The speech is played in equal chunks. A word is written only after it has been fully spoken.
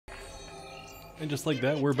And just like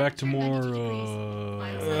that, we're back to more,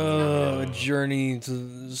 Journey to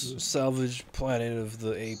the salvage planet of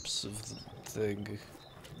the apes of the thing.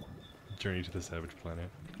 Journey to the Savage Planet.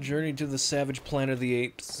 Journey to the savage planet of the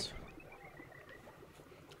apes.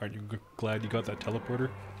 Aren't you glad you got that teleporter?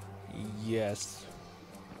 Yes.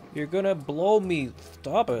 You're gonna blow me.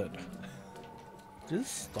 Stop it.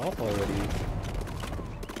 Just stop already.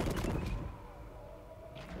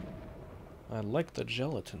 I like the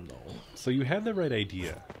gelatin though. So you had the right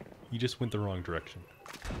idea. You just went the wrong direction.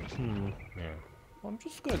 Yeah. I'm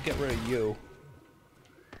just gonna get rid of you.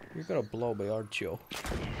 You're gonna blow me, aren't you?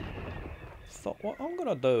 So what I'm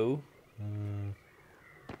gonna do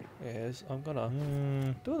is I'm gonna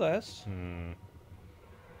do this.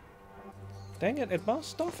 Dang it, it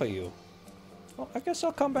bounced off of you. Well, I guess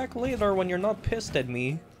I'll come back later when you're not pissed at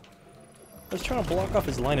me. I was trying to block off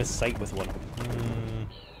his line of sight with one.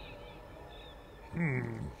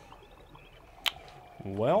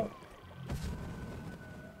 Well.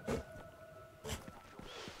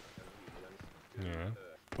 Yeah.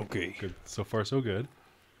 Okay. Good. So far, so good.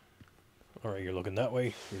 Alright, you're looking that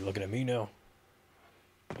way. You're looking at me now.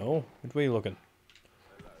 Oh, which way are you looking?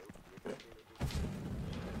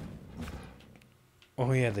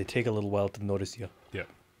 Oh yeah, they take a little while to notice you. Yeah.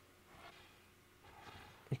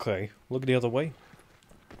 Okay, look the other way.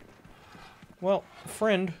 Well,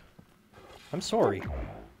 friend, I'm sorry.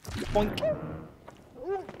 Boink.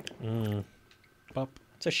 Pop.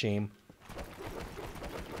 It's a shame.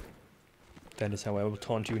 That is how I will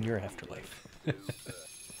taunt you in your afterlife.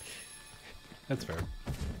 That's fair.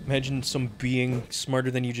 Imagine some being smarter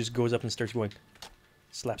than you just goes up and starts going,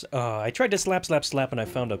 slaps. I tried to slap, slap, slap, and I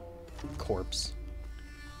found a corpse.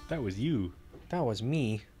 That was you. That was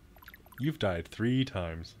me. You've died 3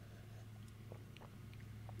 times.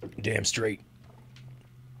 Damn straight.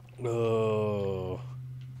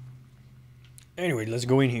 Anyway, let's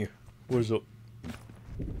go in here. What is up?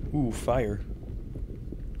 Ooh, fire.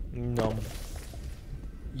 Numb.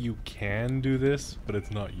 You can do this, but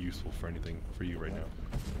it's not useful for anything for you right now.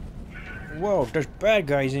 Whoa, there's bad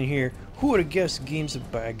guys in here. Who would have guessed games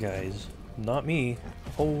of bad guys? Not me.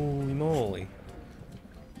 Holy moly.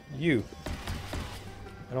 You.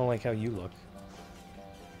 I don't like how you look.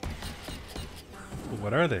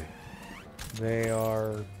 What are they? They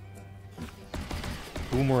are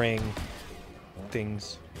boomerang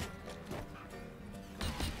things.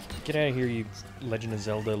 Get out of here, you Legend of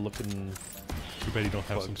Zelda looking. Too bad you don't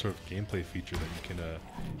have some sort of gameplay feature that you can use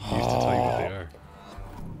to tell you what they are.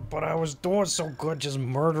 But I was doing so good just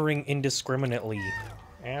murdering indiscriminately.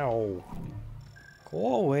 Ow.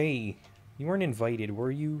 Go away. You weren't invited, were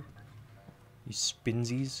you? You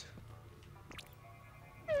spinsies.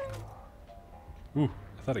 Ooh,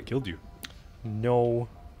 I thought it killed you. No.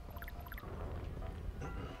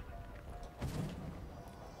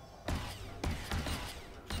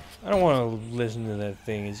 I don't want to listen to that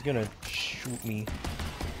thing. It's gonna shoot me.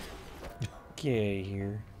 Get out of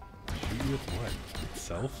here. Shoot you with what?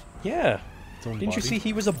 Itself? Yeah. Its own Didn't you body? see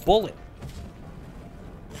he was a bullet?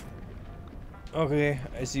 Okay,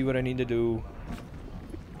 I see what I need to do.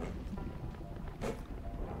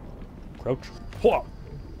 Crouch. Whoa!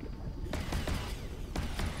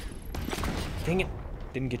 Dang it.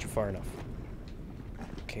 Didn't get you far enough.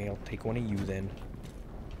 Okay, I'll take one of you then.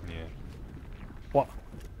 Yeah. What?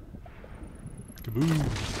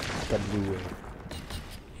 Kaboom! Got blue way.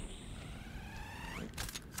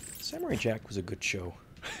 Samurai Jack was a good show.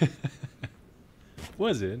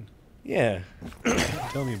 Was it? Yeah.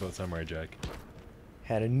 Tell me about Samurai Jack.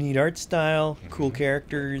 Had a neat art style, cool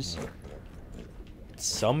characters,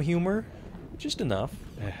 some humor, just enough.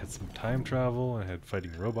 It had some time travel, it had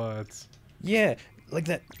fighting robots. Yeah, like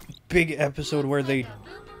that big episode where they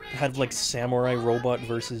had like samurai robot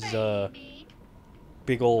versus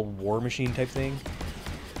big old war machine type thing.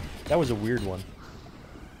 That was a weird one.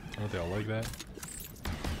 Aren't they all like that?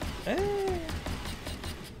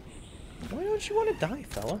 Why don't you want to die,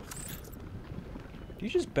 fella? Do you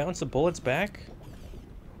just bounce the bullets back?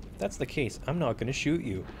 If that's the case, I'm not gonna shoot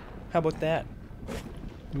you. How about that?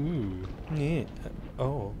 Ooh. Yeah.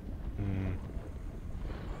 Oh. Hmm.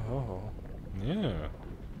 Oh. Yeah.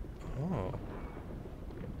 Oh.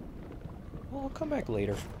 Well, I'll come back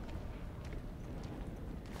later.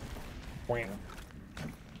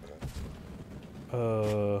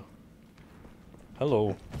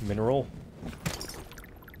 Hello, mineral.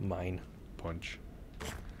 Mine. Punch.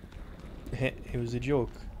 It was a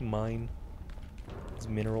joke. Mine. It's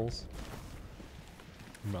minerals.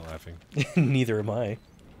 I'm not laughing. Neither am I.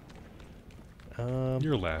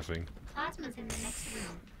 You're laughing. Plasma's in the next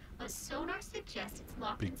room, but sonar suggests it's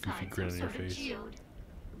locked Big goofy inside grin some on your sort of face. geode.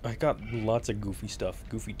 I got lots of goofy stuff.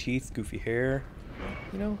 Goofy teeth, goofy hair.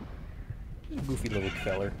 You know, he's a goofy little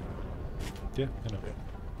feller. Yeah, I know.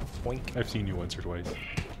 Boink. I've seen you once or twice.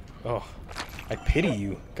 Oh, I pity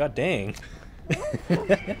you. God dang. Get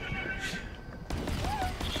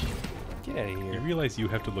out of You here. realize you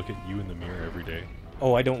have to look at you in the mirror every day?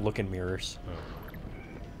 Oh, I don't look in mirrors.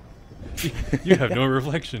 Oh. You have no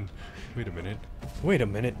reflection. Wait a minute. Wait a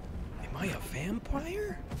minute. Am I a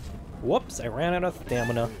vampire? Whoops, I ran out of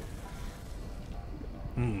stamina.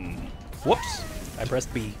 Whoops. I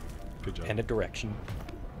pressed B. Good job. And a direction.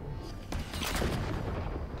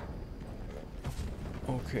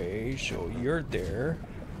 Okay, so you're there.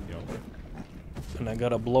 Yep. And I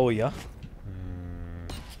gotta blow ya.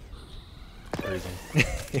 Phrasing.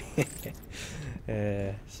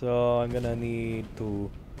 So I'm gonna need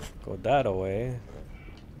to go that way.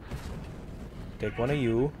 Take one of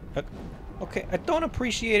you. Okay, I don't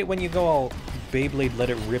appreciate it when you go all Beyblade let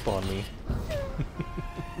it rip on me.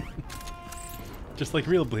 Just like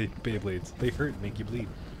real Beyblades. They hurt and make you bleed.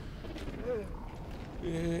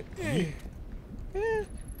 The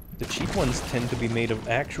cheap ones tend to be made of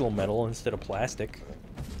actual metal instead of plastic.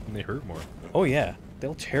 And they hurt more. Oh yeah,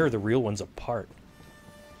 they'll tear the real ones apart.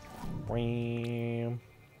 Wham.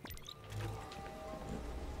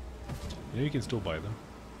 You know you can still buy them.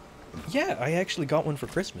 Yeah, I actually got one for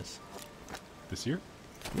Christmas. This year?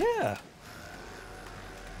 Yeah.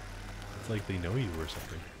 It's like they know you or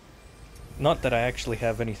something. Not that I actually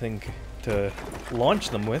have anything to launch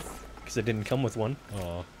them with, because it didn't come with one.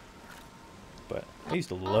 Aw. But I used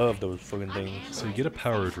to love those fucking things. So you get a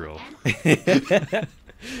power drill.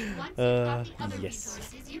 Yes.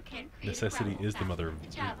 Necessity is the mother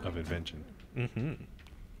of invention. Mm-hmm.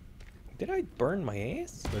 Did I burn my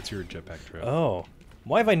ass? That's your jetpack trail. Oh.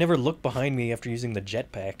 Why have I never looked behind me after using the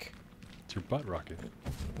jetpack? It's your butt rocket.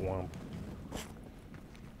 Womp.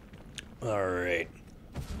 Alright.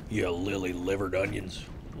 You lily-livered onions.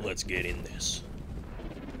 Let's get in this.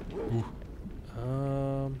 Ooh.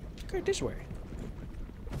 Go this way.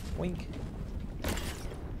 Wink.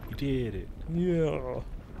 You did it. Yeah.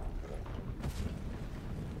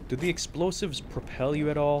 Do the explosives propel you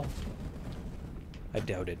at all? I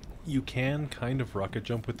doubt it. You can kind of rocket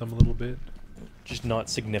jump with them a little bit. Just not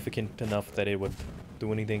significant enough that it would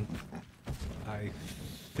do anything. I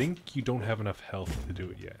think you don't have enough health to do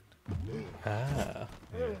it yet. Ah.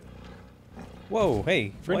 Yeah. Whoa,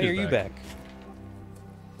 hey, Friend why is are you back. back?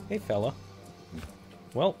 Hey, fella.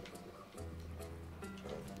 Well.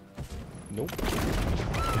 Nope.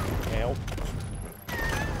 Ow.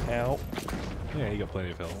 Ow. Yeah, you got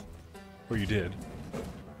plenty of health. Or you did.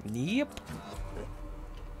 Yep.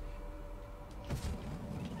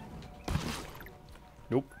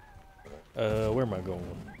 Nope. Where am I going?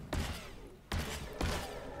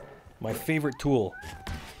 My favorite tool.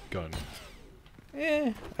 Gun.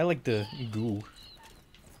 I like the goo.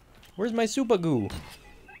 Where's my super goo?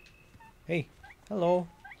 Hey, hello.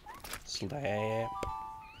 Slap.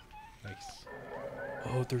 Nice.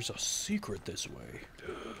 Oh, there's a secret this way.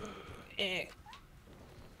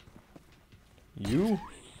 You?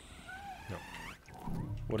 No.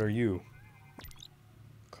 What are you?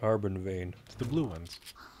 Carbon vein. It's the blue ones.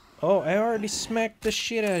 Oh, I already smacked the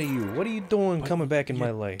shit out of you. What are you doing But coming back in you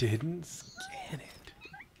my life? Didn't scan it.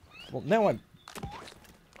 Well, now I'm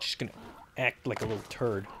just gonna act like a little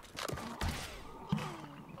turd.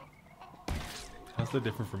 How's that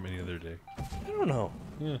different from any other day? I don't know.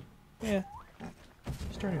 Yeah. Yeah.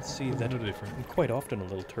 Starting to see that No different. I'm quite often a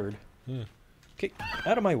little turd. Yeah. Okay,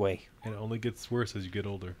 out of my way. And it only gets worse as you get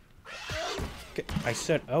older. Okay, I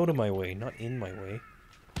said out of my way, not in my way.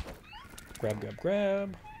 Grab, grab,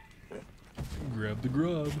 grab. Grab the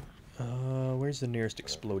grub. Where's the nearest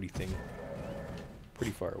explodey thing?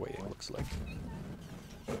 Pretty far away, it looks like.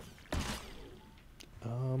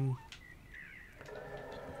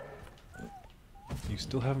 You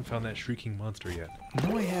still haven't found that shrieking monster yet.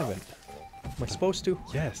 No, I haven't. Am I supposed to?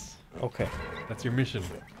 Yes. Okay. That's your mission.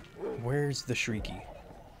 Where's the Shrieky?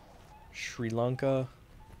 Sri Lanka?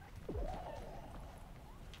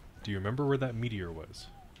 Do you remember where that meteor was?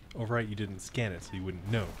 Oh, right, you didn't scan it, so you wouldn't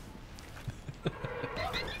know.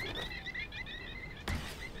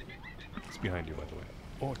 It's behind you, by the way.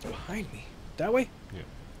 Oh, it's behind me. That way? Yeah.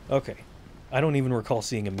 Okay. I don't even recall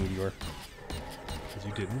seeing a meteor. Because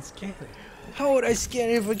you didn't scan it. How would I scan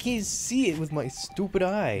it if I can't see it with my stupid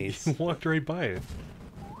eyes? You walked right by it.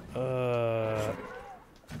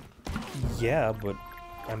 Yeah, but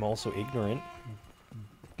I'm also ignorant.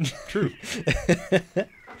 True.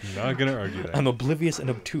 Not gonna argue that. I'm oblivious and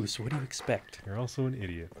obtuse. What do you expect? You're also an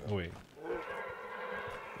idiot. Oh, wait.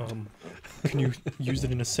 Can you use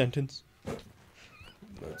it in a sentence?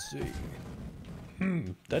 Let's see.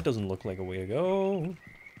 That doesn't look like a way to go.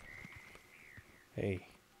 Hey,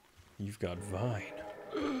 you've got Vine.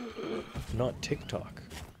 Not TikTok.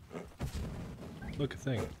 Look, a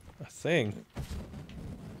thing. A thing?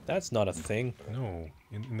 That's not a thing. No,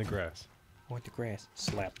 in the grass. What, the grass?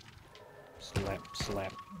 Slap. Slap,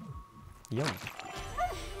 slap. Yum. Nom.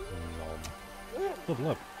 Level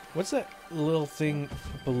up. What's that little thing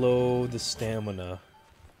below the stamina?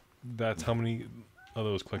 That's how many of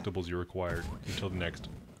those collectibles you required until the next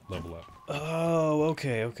level up. Oh,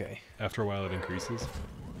 okay, okay. After a while, it increases.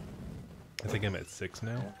 I think I'm at 6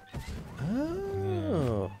 now.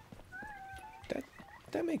 Oh.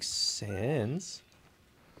 That makes sense.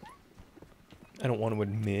 I don't want to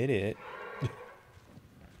admit it.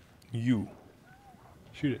 You.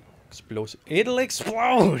 Shoot it. Explosive. It'll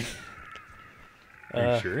explode!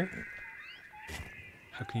 Are you sure?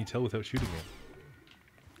 How can you tell without shooting it?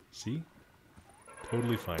 See?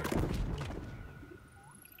 Totally fine.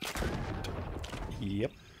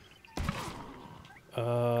 Yep.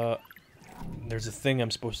 There's a thing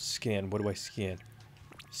I'm supposed to scan. What do I scan?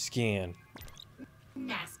 Scan.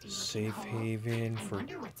 Nasty Safe haven I for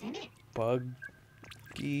wonder what's in it.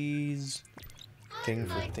 buggies. Thing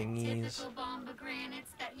for Unlike thingies. typical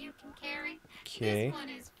pomegranates that you can carry, Okay. this one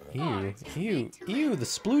is far Ew, too ew, big to ew, live. the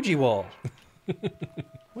sploogey wall.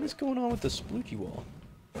 What is going on with the sploogey wall?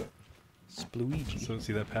 Sploogey. So,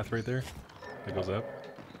 see that path right there? That goes up?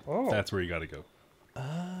 Oh. That's where you gotta go.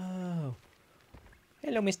 Oh.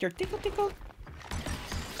 Hello, Mr. Tickle Tickle.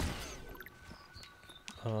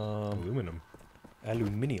 Aluminum.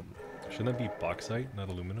 Aluminium. Shouldn't that be bauxite, not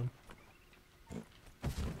aluminum?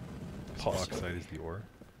 'Cause bauxite is the ore.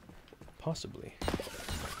 Possibly.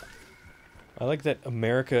 I like that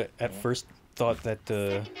America at first thought that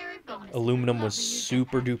Secondary bonus aluminum for was lovely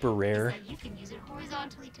super use duper is rare. that you can use it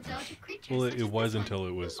horizontally to dodge at creatures Well, such it as was this one, until it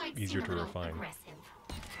who was might easier seem to a little refine. aggressive.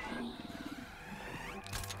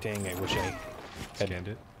 Dang, I wish I had Scanned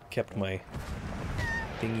it. kept my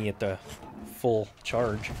thingy at the full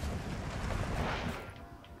charge.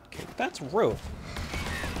 Okay, that's rope.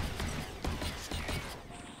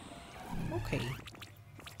 Okay.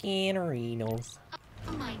 Scannerinos.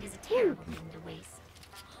 A mind is a terrible thing to waste.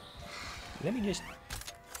 Let me just...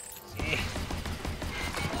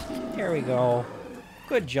 There we go.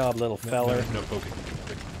 Good job, little feller. No poking.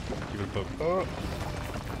 Quick. Give it a poke. Oh.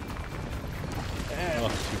 Oh,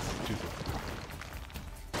 shoot.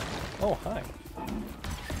 Oh, hi.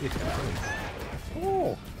 It happens.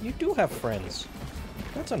 Oh, you do have friends.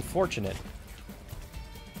 That's unfortunate.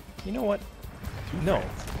 You know what? No.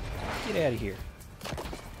 Get out of here.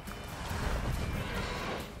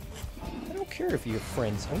 I don't care if you have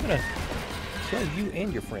friends. I'm gonna kill you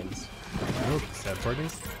and your friends. You know what the sad part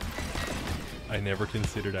is? I never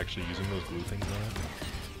considered actually using those blue things on it.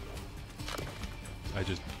 I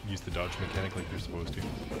just used the dodge mechanic like you're supposed to.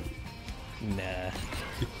 Nah.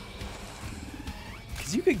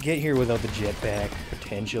 Because you could get here without the jetpack,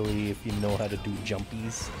 potentially, if you know how to do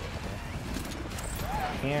jumpies.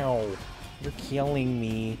 Ow. You're killing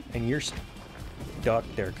me. And you're stuck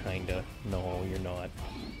there, kinda. No, you're not.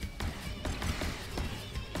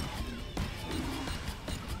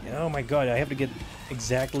 Oh my god, I have to get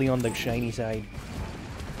exactly on the shiny side.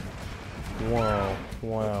 Wow.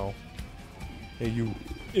 Wow. Hey, you.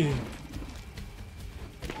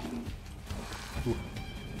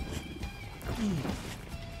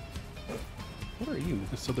 What are you?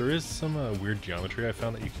 So there is some weird geometry I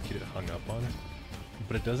found that you can get it hung up on,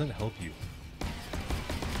 but it doesn't help you.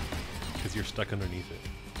 Because you're stuck underneath it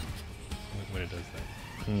when it does that.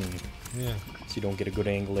 Yeah. So you don't get a good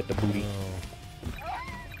angle at the booty. Oh.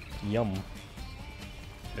 Yum.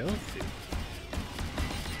 Healthy.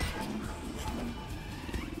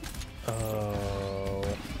 Oh.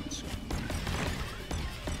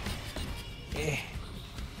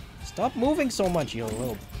 Stop moving so much, you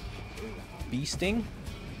little beasting.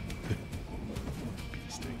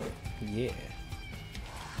 Beasting. Yeah.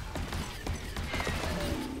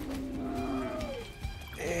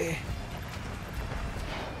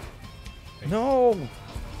 No!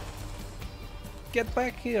 Get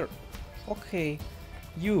back here. Okay.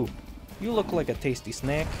 You look like a tasty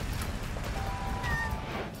snack.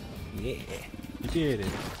 Yeah. You did it.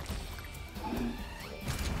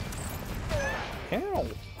 Ow.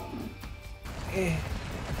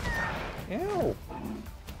 Ow.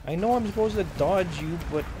 I know I'm supposed to dodge you,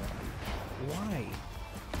 but why?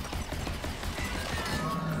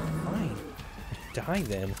 Fine. Die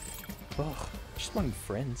then. Ugh. Just wanted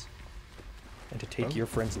friends. And to take Oh. your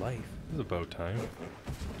friend's life. It's about time.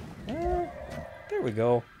 There we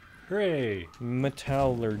go. Hooray!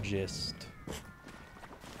 Metallurgist.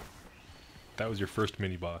 That was your first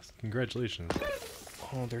mini boss. Congratulations.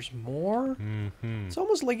 Oh, there's more? Mm-hmm. It's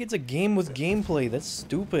almost like it's a game with gameplay. That's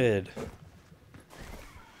stupid.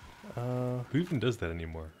 Who even does that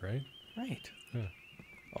anymore, right? Right. Yeah.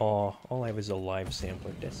 Oh, all I have is a live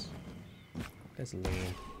sampler. That's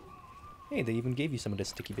lame. Hey, they even gave you some of the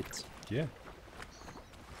sticky bits. Yeah.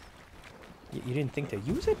 You didn't think to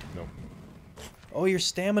use it? No. Oh, your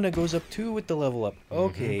stamina goes up too with the level up.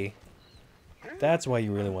 Okay. That's why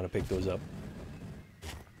you really want to pick those up.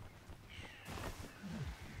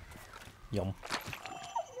 Yum.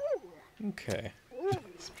 Okay.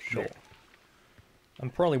 Sure. I'm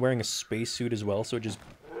probably wearing a spacesuit as well, so it just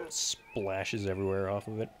splashes everywhere off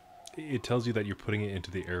of it. It tells you that you're putting it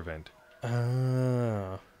into the air vent.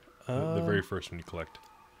 Ah. The very first one you collect.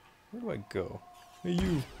 Where do I go? Hey,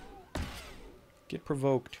 you. Get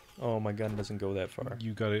provoked. Oh, my gun doesn't go that far.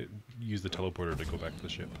 You gotta use the teleporter to go back to the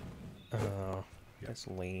ship. Oh, that's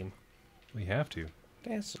lame. We have to.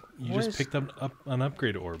 That's... You just picked up an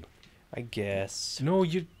upgrade orb. I guess. No,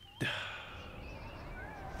 you...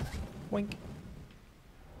 Wink.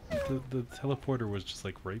 The teleporter was just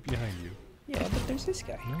like right behind you. Yeah, but there's this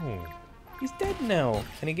guy. No. He's dead now.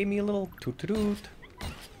 And he gave me a little toot-toot.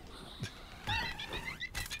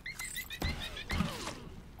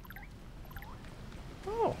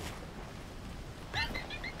 Oh.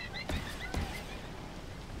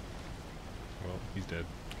 Well, he's dead.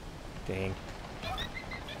 Dang.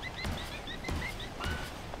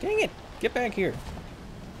 Dang it! Get back here.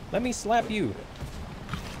 Let me slap you.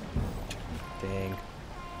 Dang.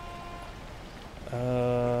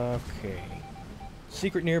 Okay.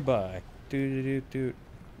 Secret nearby. Doot.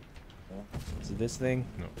 Is it this thing?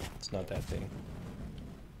 No. It's not that thing.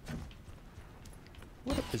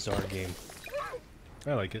 What a bizarre game.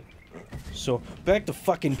 I like it. So, back to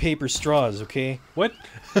fucking paper straws, okay? What?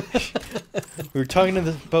 We were talking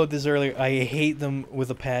about this earlier. I hate them with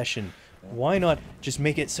a passion. Why not just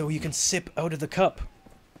make it so you can sip out of the cup?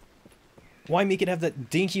 Why make it have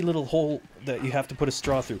that dinky little hole that you have to put a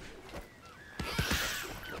straw through?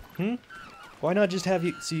 Why not just have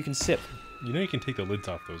so you can sip? You know you can take the lids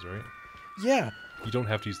off those, right? Yeah. You don't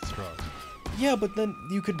have to use the straws. Yeah, but then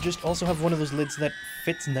you could just also have one of those lids that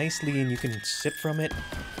fits nicely and you can sip from it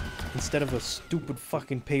instead of a stupid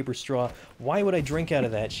fucking paper straw. Why would I drink out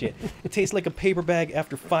of that shit? It tastes like a paper bag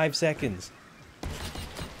after 5 seconds.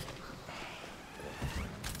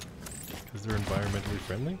 Because they're environmentally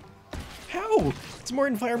friendly? How? It's more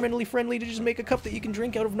environmentally friendly to just make a cup that you can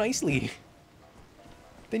drink out of nicely.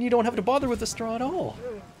 Then you don't have to bother with the straw at all.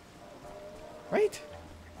 Right?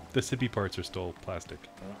 The sippy parts are still plastic.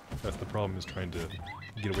 That's the problem, is trying to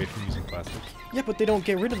get away from using plastic. Yeah, but they don't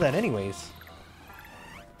get rid of that anyways.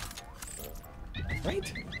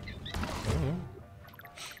 Right? I don't know.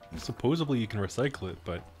 Supposedly you can recycle it,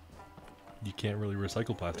 but you can't really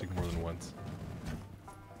recycle plastic more than once.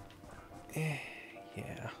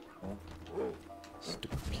 Yeah.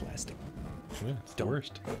 Stupid plastic. Yeah, it's the Don't.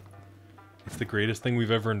 worst. It's the greatest thing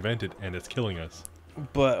we've ever invented, and it's killing us.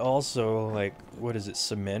 But also, like, what is it,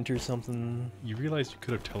 cement or something? You realize you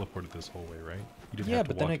could have teleported this whole way, right? You didn't Yeah, have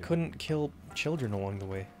to but then walk I in. couldn't kill children along the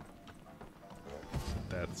way.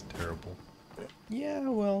 That's terrible. Yeah,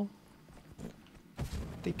 well...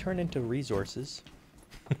 They turn into resources.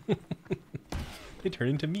 They turn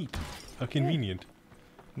into meat. How convenient.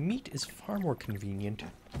 Meat is far more convenient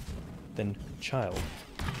than child.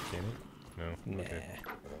 Can it? No. Nah. Okay.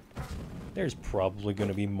 There's probably going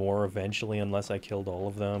to be more eventually unless I killed all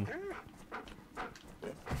of them.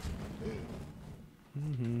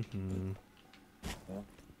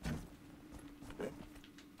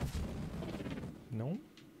 No?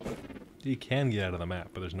 You can get out of the map,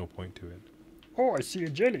 but there's no point to it. Oh, I see a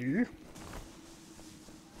jelly.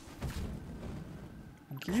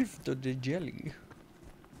 Give to the jelly.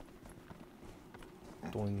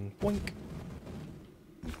 Doink, boink.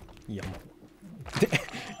 Yum.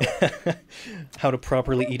 How to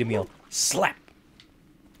properly eat a meal. Slap!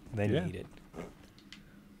 Then Yeah. eat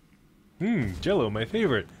it. Jello, my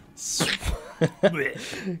favorite.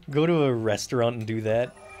 Go to a restaurant and do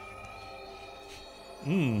that.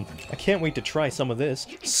 I can't wait to try some of this.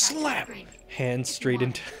 Slap! Hand straight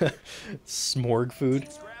into smorg food.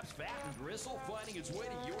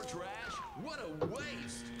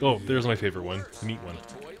 Oh, there's my favorite one. The meat one.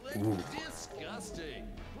 Ooh. Disgusting.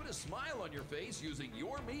 Put a smile on your face using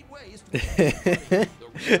your meat waste.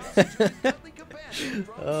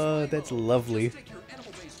 Oh, that's lovely. Take your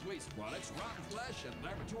animal-based waste products, rotten flesh, and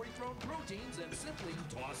laboratory-grown proteins, and simply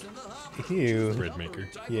toss in the hopper. Ew. Bread maker.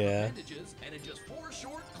 Yeah. And in just 4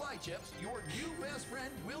 short cly chips, your new best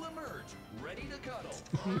friend will emerge, ready to cuddle.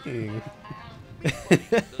 Ew. The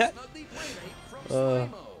Snugly Playmate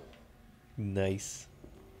Nice.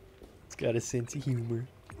 It's got a sense of humor.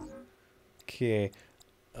 Okay.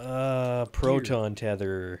 Proton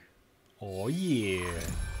tether. Oh yeah.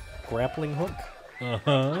 Grappling hook.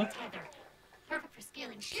 Uh-huh. Tether. Perfect for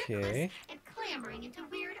scaling sheer Okay. cliffs and clambering into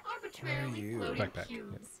weird, arbitrarily you? floating Backpack,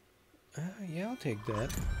 cubes. Yeah, I'll take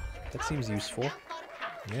that. That seems useful.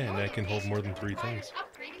 Yeah, and I can hold more than 3 things.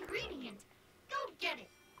 Upgrade ingredient. Go get it.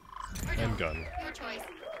 Or And no, gun. your choice.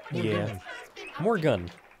 Yeah. Has been More updated.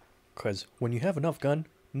 gun. Because when you have enough gun,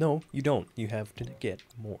 no, you don't. You have to get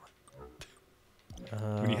more.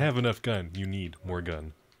 When you have enough gun, you need more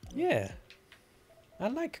gun. Yeah. I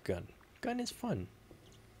like gun. Gun is fun.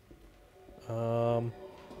 Oh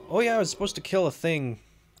yeah, I was supposed to kill a thing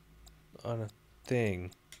on a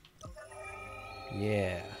thing.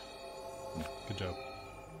 Yeah. Good job.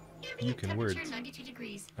 Ambient You can temperature words. 92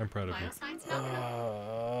 degrees. I'm proud of you. Vital signs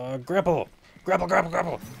nominal. Grapple! Grapple, grapple,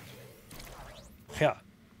 grapple! Yeah.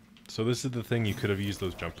 So this is the thing you could have used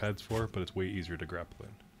those jump pads for, but it's way easier to grapple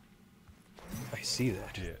in. I see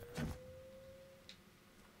that.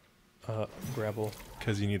 Yeah. Grapple.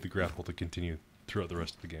 Because you need the grapple to continue throughout the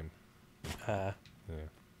rest of the game. Ah.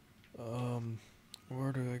 Yeah.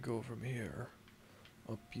 Where do I go from here?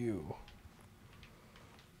 Up you.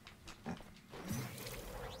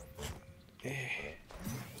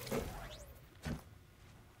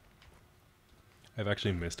 I've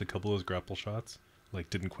actually missed a couple of those grapple shots. Like,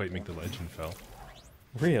 didn't quite make the ledge and fell.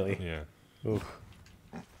 Really? Yeah. Oof.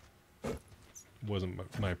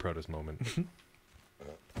 Wasn't my proudest moment.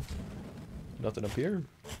 Nothing up here?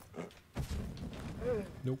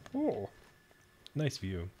 Nope. Oh. Nice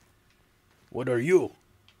view. What are you?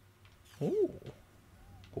 Oh.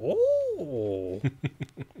 Oh.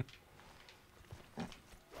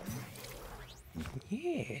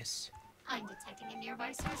 Yes. I'm detecting a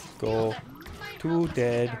nearby source of Go. fuel that might Too help us with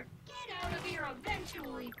dead. our get out of here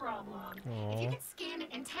eventually problem. If you Aw. can scan it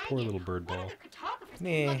and tag Poor it, little bird one ball. of the cartographers Meh.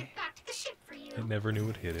 can lug it back to the ship for you. It never knew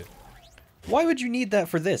it hit it. Why would you need that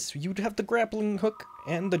for this? You'd have the grappling hook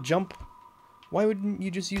and the jump. Why wouldn't you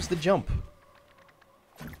just use the jump?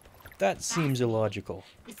 That seems illogical.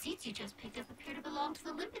 The seeds you just picked up appear to belong to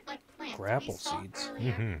the limpet-like plant Grapple we saw seeds.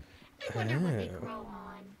 earlier. Mm-hmm. I wonder what they Oh. grow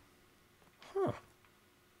on. Huh.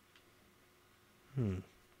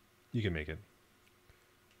 You can make it.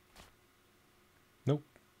 Nope.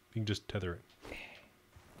 You can just tether it.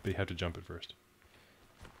 But you have to jump it first.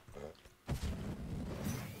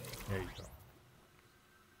 There you go.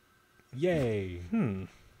 Yay!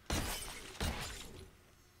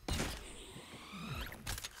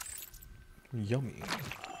 Yummy.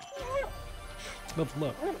 Level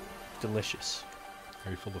up. Delicious.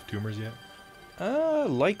 Are you full of tumors yet?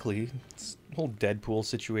 Likely. It's a whole Deadpool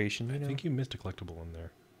situation, you I know? think you missed a collectible in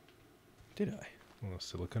there. Did I? Oh,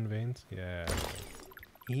 silicon veins? Yeah.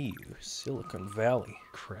 Ew, Silicon Valley.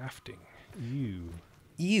 Crafting. Ew.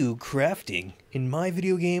 Ew, crafting. In my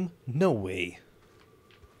video game? No way.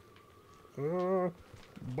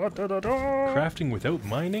 Crafting without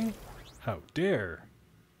mining? How dare!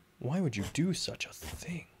 Why would you do such a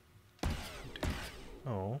thing?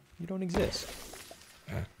 Oh, you don't exist.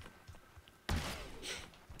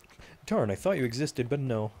 Darn, I thought you existed, but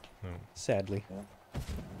no. No. Sadly.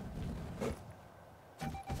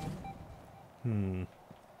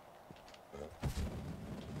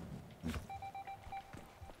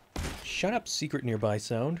 Shut up, secret nearby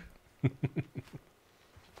sound.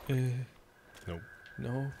 Nope.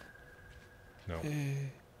 No. No.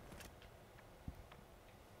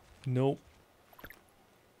 Nope.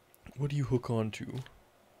 What do you hook onto?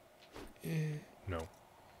 No.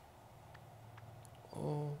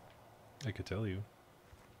 Oh, I could tell you.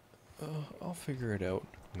 I'll figure it out.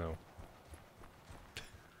 No.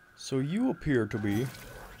 So you appear to be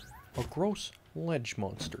a gross ledge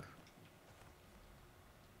monster.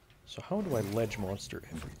 So how do I ledge monster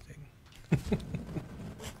everything? It's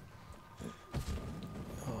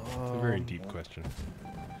a very deep question.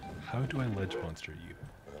 How do I ledge monster you?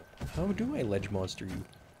 How do I ledge monster you?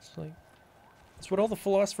 It's like, it's what all the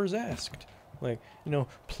philosophers asked. Like, you know,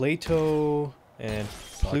 Plato and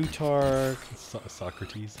Plutarch.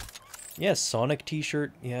 Socrates? Yeah, Sonic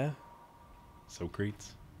t-shirt, yeah.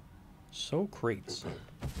 Socrates? Socrates.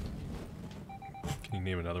 Can you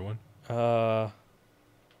name another one?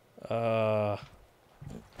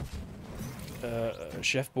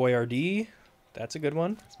 Chef Boyardee. That's a good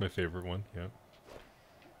one. It's my favorite one, yeah.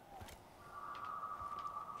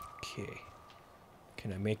 Okay.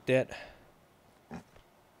 Can I make that?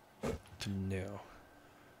 No.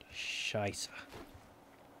 Scheisse.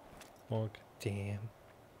 Bonk. Damn.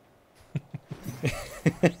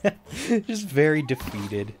 Just very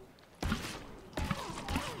defeated.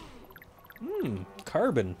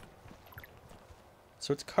 Carbon.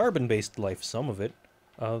 So it's carbon-based life, some of it.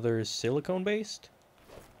 Others silicone-based?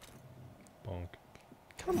 Bonk.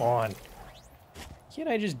 Come on. Can't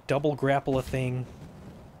I just double grapple a thing?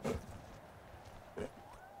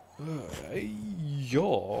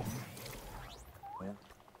 Yeah.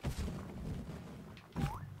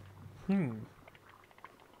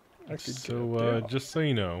 I could So, just so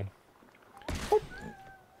you know,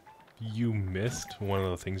 you missed one of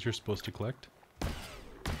the things you're supposed to collect.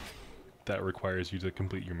 That requires you to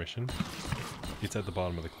complete your mission. It's at the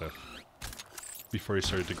bottom of the cliff. Before you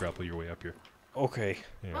started to grapple your way up here. Okay.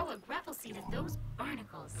 Yeah. Roll a grapple seed at those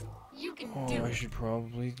barnacles. You can Oh, do I it. should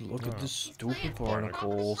probably look at the These stupid plants won't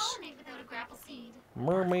barnacles. pollinate without a grapple seed.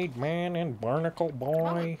 Mermaid man and barnacle Roll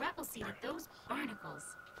a boy. grapple seed at those barnacles.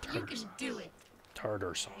 You can do it.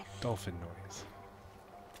 Tartar sauce. Dolphin noise.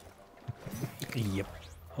 Yep.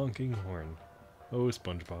 Honking horn. Oh,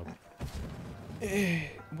 SpongeBob.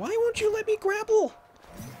 Why won't you let me grapple?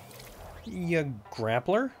 You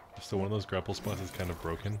grappler? So one of those grapple spots is kind of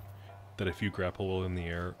broken. That if you grapple while in the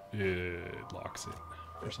air, it locks it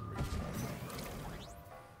for some reason.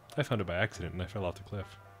 I found it by accident and I fell off the cliff.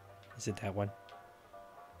 Is it that one?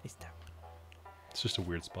 It's that one. It's just a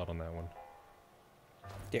weird spot on that one.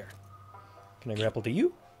 There. Can I grapple to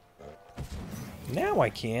you? Now I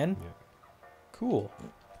can. Yeah. Cool.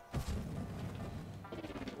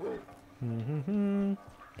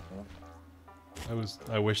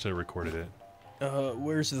 I wished I recorded it.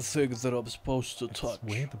 Where's the thing that I'm supposed to touch? It's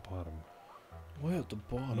way at the bottom. Way at the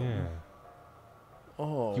bottom. Yeah.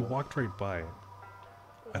 Oh. You walked right by it.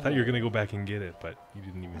 I thought you were gonna go back and get it, but you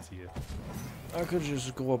didn't even see it. I could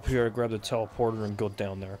just go up here, grab the teleporter, and go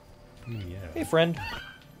down there. Yeah. Hey, friend.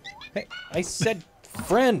 Hey, I said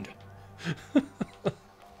friend.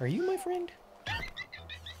 Are you my friend?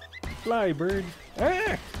 Fly, bird.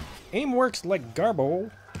 Ah! Aim works like Garbo.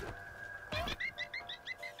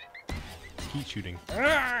 Skeet shooting.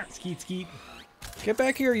 Ah! Skeet, skeet. Get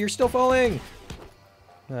back here, you're still falling.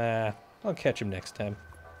 Ah, I'll catch him next time.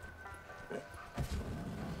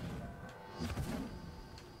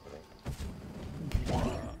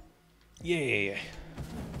 Yeah.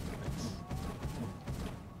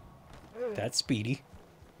 That's speedy.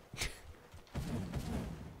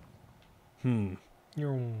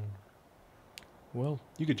 Well,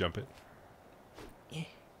 You could jump it.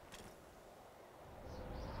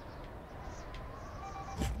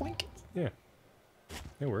 boink. Yeah.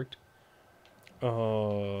 It worked.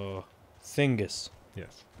 Thingus.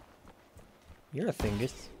 Yes. You're a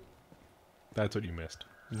Thingus. That's what you missed.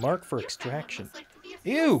 Mark for That one extraction. looks like to be a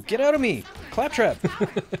Ew, fuel get cell out of me! somewhere Claptrap! close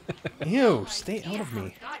to power. Ew, No stay idea out of how me.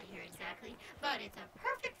 it got here exactly, but it's a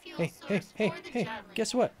perfect fuel Hey, hey, source hey, for the hey, javelin.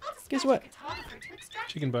 guess what? I'll Guess dispatch what? a cartographer to extract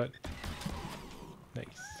Chicken butt. Nice.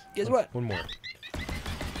 Guess One- what? One more.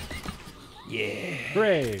 Yeah.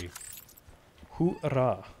 Hooray!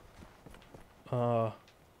 Hoorah. Now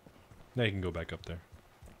you can go back up there.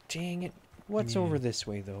 Dang it. What's over this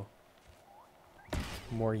way, though?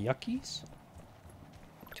 More yuckies?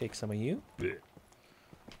 Take some of you. Blech.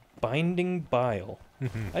 Binding bile.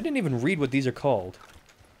 I didn't even read what these are called.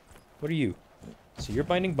 What are you? So you're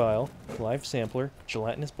binding bile, live sampler,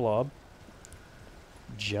 gelatinous blob,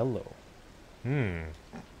 jello. Now.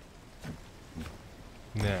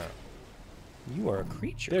 You are a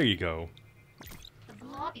creature. There you go. The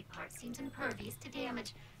blobby part seems impervious to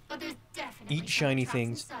damage, but there's definitely Eat shiny traps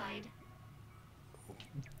things. inside.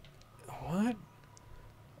 What?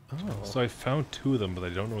 Oh. So I found 2 of them, but I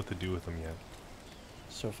don't know what to do with them yet.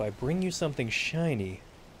 So if I bring you something shiny,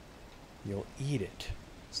 you'll eat it.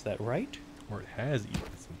 Is that right? Or it has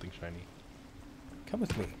eaten something shiny. Come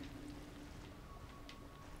with me.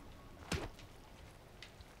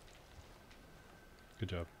 Good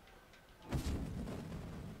job.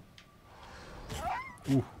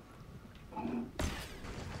 Ooh.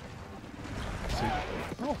 So,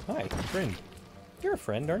 Oh, hi, friend. You're a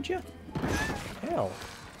friend, aren't you? Ow.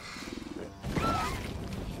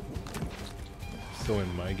 so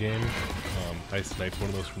in my game, I sniped one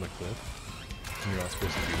of those from the cliff. And you're not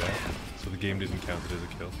supposed to do that. So the game didn't count it as a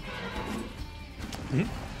kill. Yeah.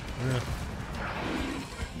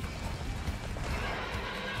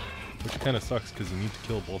 Which kind of sucks because you need to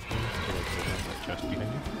kill both of them to like open up that chest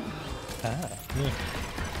behind you. Ah.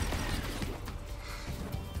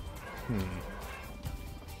 Yeah.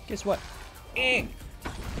 Guess what? Eh.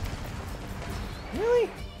 Really?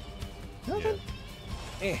 Nothing?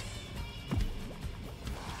 Eh.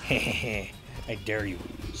 Hehehe. I dare you,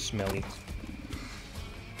 smelly.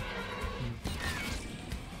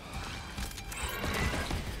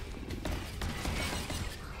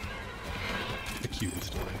 The cube is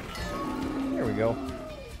still there. There we go.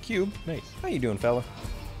 Cube. Nice. How you doing, fella?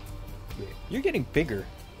 You're getting bigger.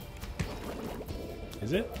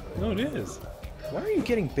 Is it? No, it is. Why are you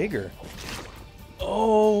getting bigger?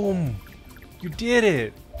 Oh, you did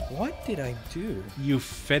it. What did I do? You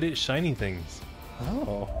fed it shiny things.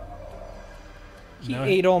 Oh. He Now-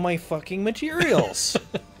 ate all my fucking materials.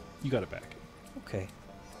 You got it back. Okay.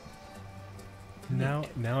 Now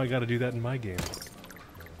I got to do that in my game.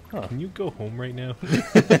 Huh. Can you go home right now?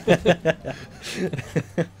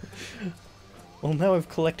 Well, now I've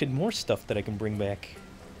collected more stuff that I can bring back.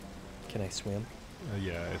 Can I swim?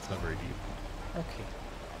 Yeah, it's not very deep. Okay.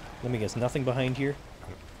 Let me guess, nothing behind here?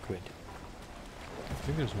 Good. I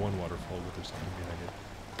think there's one waterfall, but there's something behind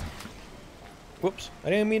it. Whoops. I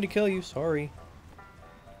didn't mean to kill you. Sorry.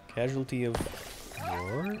 Casualty of...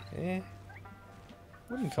 War?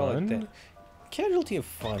 Wouldn't call it Fun? that. Casualty of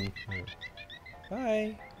fun. Yeah.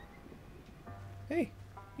 Hi. Hey,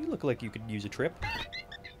 you look like you could use a trip.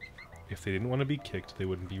 If they didn't want to be kicked, they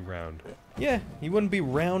wouldn't be round. Yeah, you wouldn't be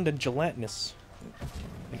round and gelatinous.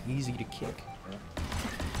 And easy to kick.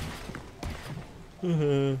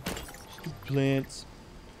 Stupid plants.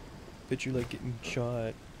 Bet you like getting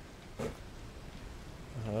shot.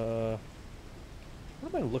 What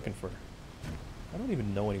am I looking for? I don't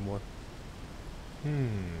even know anymore.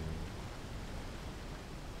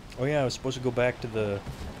 Oh yeah, I was supposed to go back to the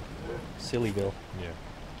Sillyville. Yeah.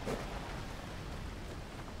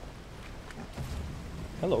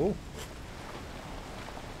 Hello.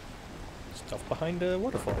 Stuff behind a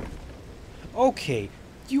waterfall. Okay,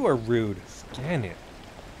 you are rude. Scan it.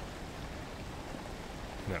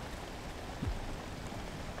 No.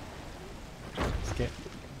 Scan.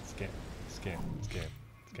 Scan. Scan. Scan.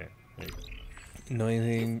 Scan. There you go.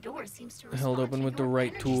 Nothing Door seems to held respond open to with the your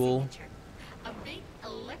right energy tool. signature. A big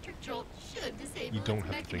electric jolt should disable You don't its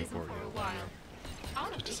have to think mechanism for it a yet. while.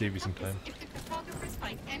 Honestly, Just to save you some help us time. If the cryptographers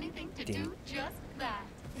find anything to Ding. do just that.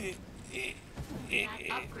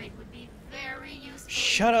 That upgrade would be very useful.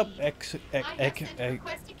 Shut up, indeed. I have sent a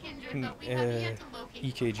request to Kindred, but we have yet to locate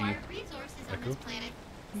EKG. the required resources on Echo? this planet.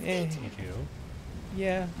 Eh, Thank you.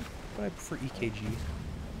 yeah, but I prefer EKG.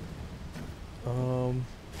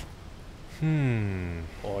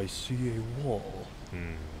 I see a wall.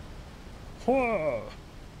 Whoa.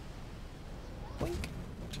 Blink.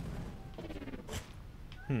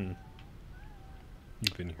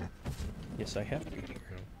 You've been here. Yes, I have been here.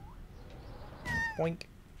 Boink.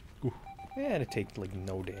 Ooh. And it takes like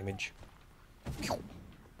no damage.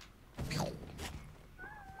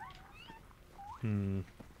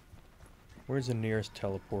 Where's the nearest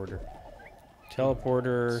teleporter?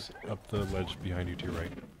 Teleporter It's up the ledge behind you to your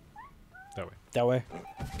right. That way. that way.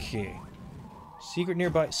 Okay. Secret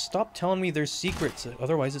nearby. Stop telling me there's secrets.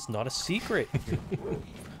 Otherwise, it's not a secret. I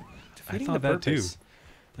Defeating thought the that too. purpose.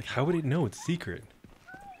 Like, how would it know it's secret?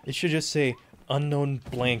 It should just say unknown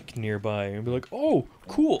blank nearby and be like, oh,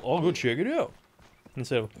 cool, I'll go check it out.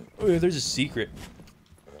 Instead of, oh, yeah, there's a secret.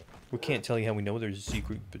 We can't tell you how we know there's a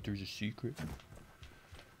secret, but there's a secret.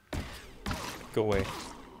 Go away.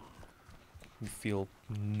 You feel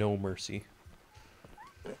no mercy.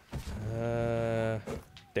 There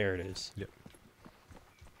it is. Yep.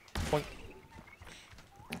 Boink.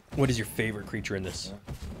 What is your favorite creature in this?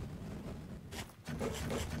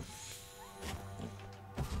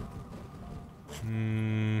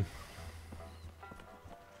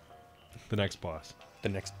 The next boss. The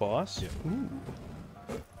next boss? Yeah. Ooh.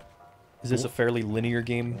 Is this a fairly linear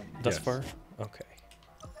game thus Yes. far? Okay.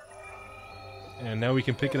 And now we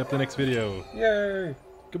can pick it up the next video. Yay!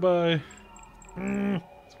 Goodbye.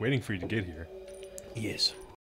 It's waiting for you to get here. Yes.